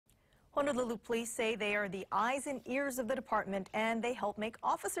Honolulu police say they are the eyes and ears of the department and they help make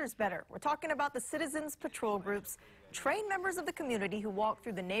officers better. We're talking about the Citizens Patrol Groups, trained members of the community who walk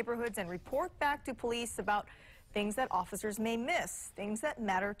through the neighborhoods and report back to police about things that officers may miss, things that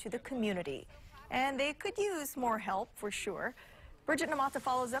matter to the community. And they could use more help for sure. Bridget Namata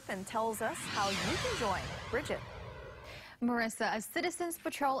follows up and tells us how you can join. Bridget. Marissa, a Citizens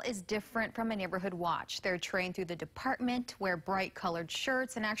Patrol is different from a neighborhood watch. They're trained through the department, wear bright colored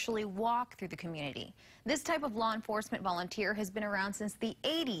shirts, and actually walk through the community. This type of law enforcement volunteer has been around since the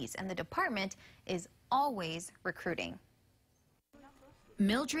 80s, and the department is always recruiting.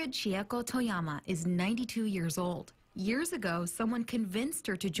 Mildred Chieko Toyama is 92 years old. Years ago, someone convinced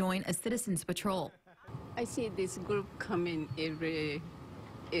her to join a Citizens Patrol. I see this group coming every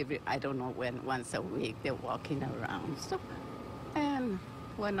I don't know when, once a week, they're walking around. So, and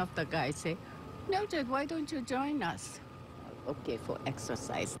one of the guys say, Mildred, why don't you join us? Okay, for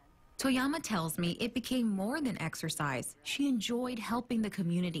exercise. Toyama tells me it became more than exercise. She enjoyed helping the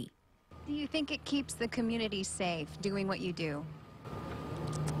community. Do you think it keeps the community safe doing what you do?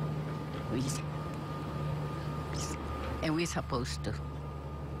 And we're supposed to.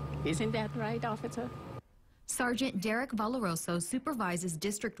 Isn't that right, officer? Sergeant Derek Valoroso supervises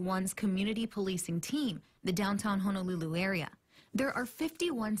District 1's community policing team, the downtown Honolulu area. There are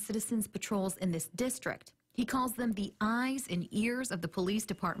 51 citizens patrols in this district. He calls them the eyes and ears of the police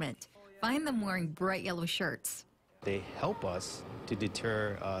department. Find them wearing bright yellow shirts. They help us to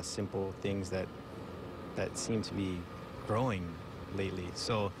deter simple things that seem to be growing lately.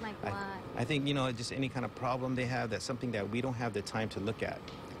 So like what? I think, just any kind of problem they have, that's something that we don't have the time to look at.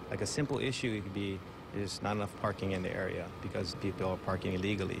 Like a simple issue, it could be there's not enough parking in the area because people are parking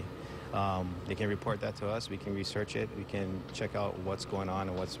illegally. They can report that to us. We can research it. We can check out what's going on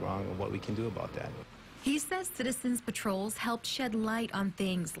and what's wrong and what we can do about that. He says Citizens Patrols help shed light on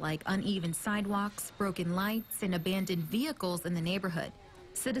things like uneven sidewalks, broken lights, and abandoned vehicles in the neighborhood.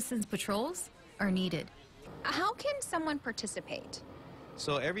 Citizens Patrols are needed. How can someone participate?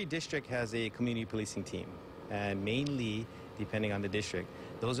 So every district has a community policing team, and mainly, depending on the district,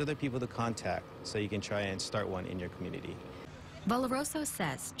 those are the people to contact so you can try and start one in your community. Valoroso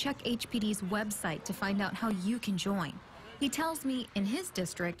says check HPD's website to find out how you can join. He tells me in his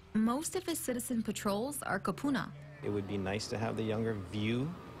district, most of his citizen patrols are kapuna. It would be nice to have the younger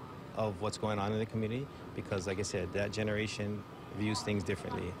view of what's going on in the community because, like I said, that generation views things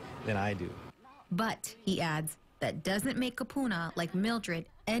differently than I do. But, he adds, that doesn't make kapuna like Mildred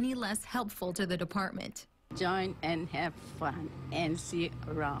any less helpful to the department. Join and have fun and see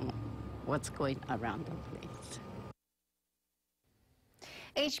around what's going around the place.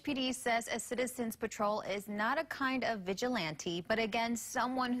 HPD says a Citizens Patrol is not a kind of vigilante, but again,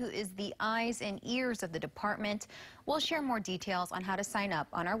 someone who is the eyes and ears of the department. We'll share more details on how to sign up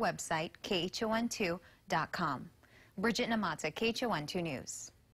on our website, KHON2.com. Bridget Namata, KHON2 News.